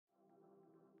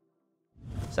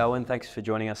So Owen, thanks for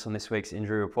joining us on this week's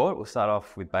injury report. We'll start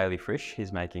off with Bailey Frisch.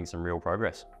 He's making some real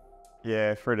progress.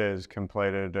 Yeah, Fred has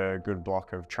completed a good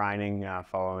block of training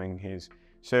following his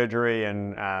surgery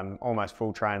and almost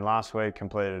full train last week,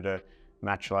 completed a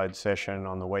match load session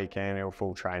on the weekend. He'll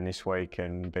full train this week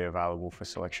and be available for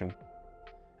selection.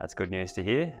 That's good news to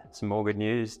hear. Some more good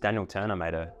news. Daniel Turner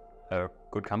made a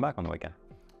good comeback on the weekend.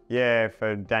 Yeah,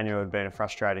 for Daniel, it had been a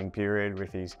frustrating period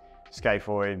with his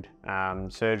scaphoid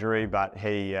surgery, but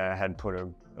he had put a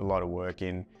lot of work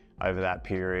in over that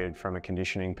period from a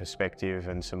conditioning perspective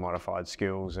and some modified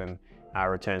skills, and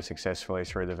returned successfully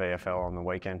through the VFL on the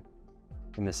weekend.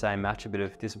 In the same match, a bit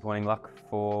of disappointing luck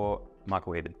for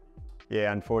Michael Eden.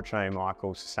 Yeah, unfortunately,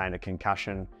 Michael sustained a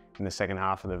concussion in the second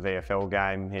half of the VFL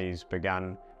game. He's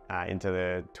begun into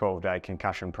the 12-day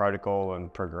concussion protocol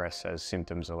and progress as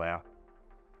symptoms allow.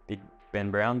 Big Ben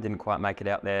Brown didn't quite make it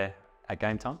out there at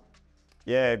game time.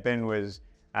 Yeah, Ben was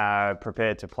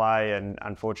prepared to play and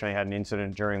unfortunately had an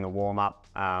incident during the warm-up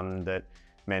that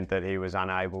meant that he was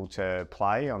unable to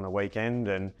play on the weekend.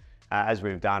 And as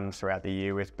we've done throughout the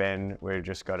year with Ben, we've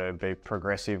just got to be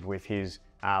progressive with his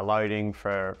loading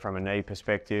from a knee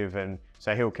perspective, and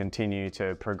so he'll continue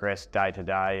to progress day to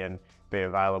day and be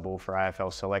available for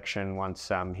AFL selection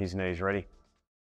once his knee's ready.